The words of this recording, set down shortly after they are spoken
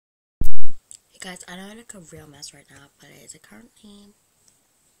Guys, I know I look a real mess right now, but it is currently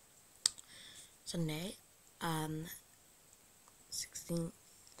Sunday, 16th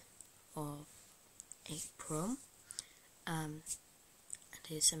of April,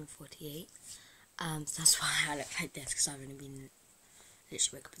 it is 7:48, so that's why I look like this, because I've only been,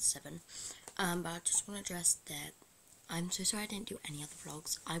 literally woke up at 7, but I just want to address that I'm so sorry I didn't do any other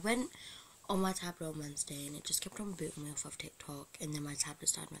vlogs. I went on my tablet on Wednesday and it just kept on booting me off of TikTok, and then my tablet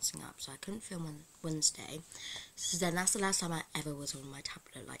started messing up, so I couldn't film on Wednesday. So then that's the last time I ever was on my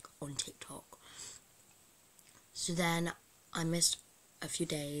tablet, like on TikTok. So then I missed a few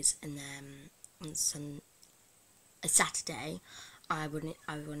days, and then on a Saturday I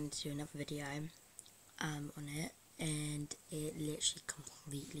wanted to do another video on it, and it literally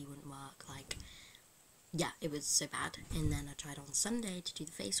completely wouldn't work. Like, yeah, it was so bad. And then I tried on Sunday to do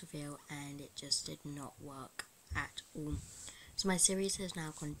the face reveal, and it just did not work at all. So my series has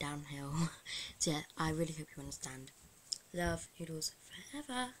now gone downhill. So yeah, I really hope you understand. Love, noodles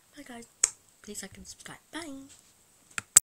forever. Bye guys. Please like and subscribe. Bye.